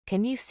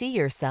Can you see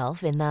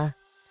yourself in the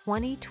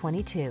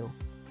 2022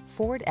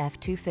 Ford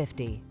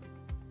F-250?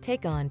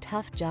 Take on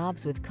tough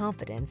jobs with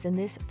confidence in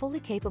this fully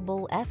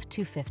capable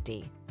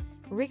F-250.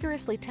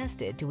 Rigorously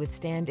tested to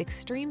withstand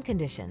extreme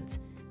conditions,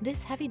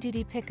 this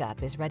heavy-duty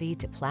pickup is ready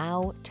to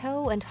plow,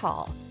 tow, and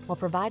haul while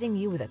providing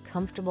you with a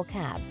comfortable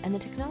cab and the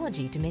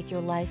technology to make your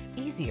life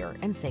easier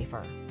and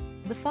safer.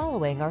 The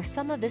following are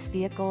some of this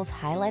vehicle's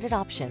highlighted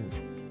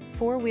options: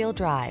 four-wheel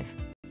drive,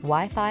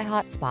 Wi-Fi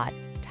hotspot,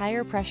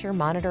 tire pressure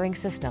monitoring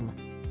system,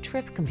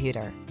 trip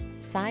computer,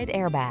 side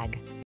airbag,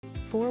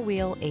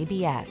 four-wheel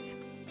ABS.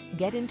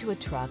 Get into a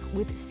truck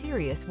with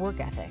serious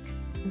work ethic.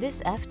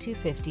 This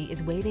F-250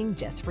 is waiting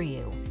just for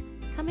you.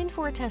 Come in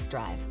for a test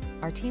drive.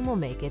 Our team will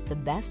make it the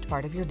best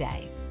part of your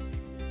day.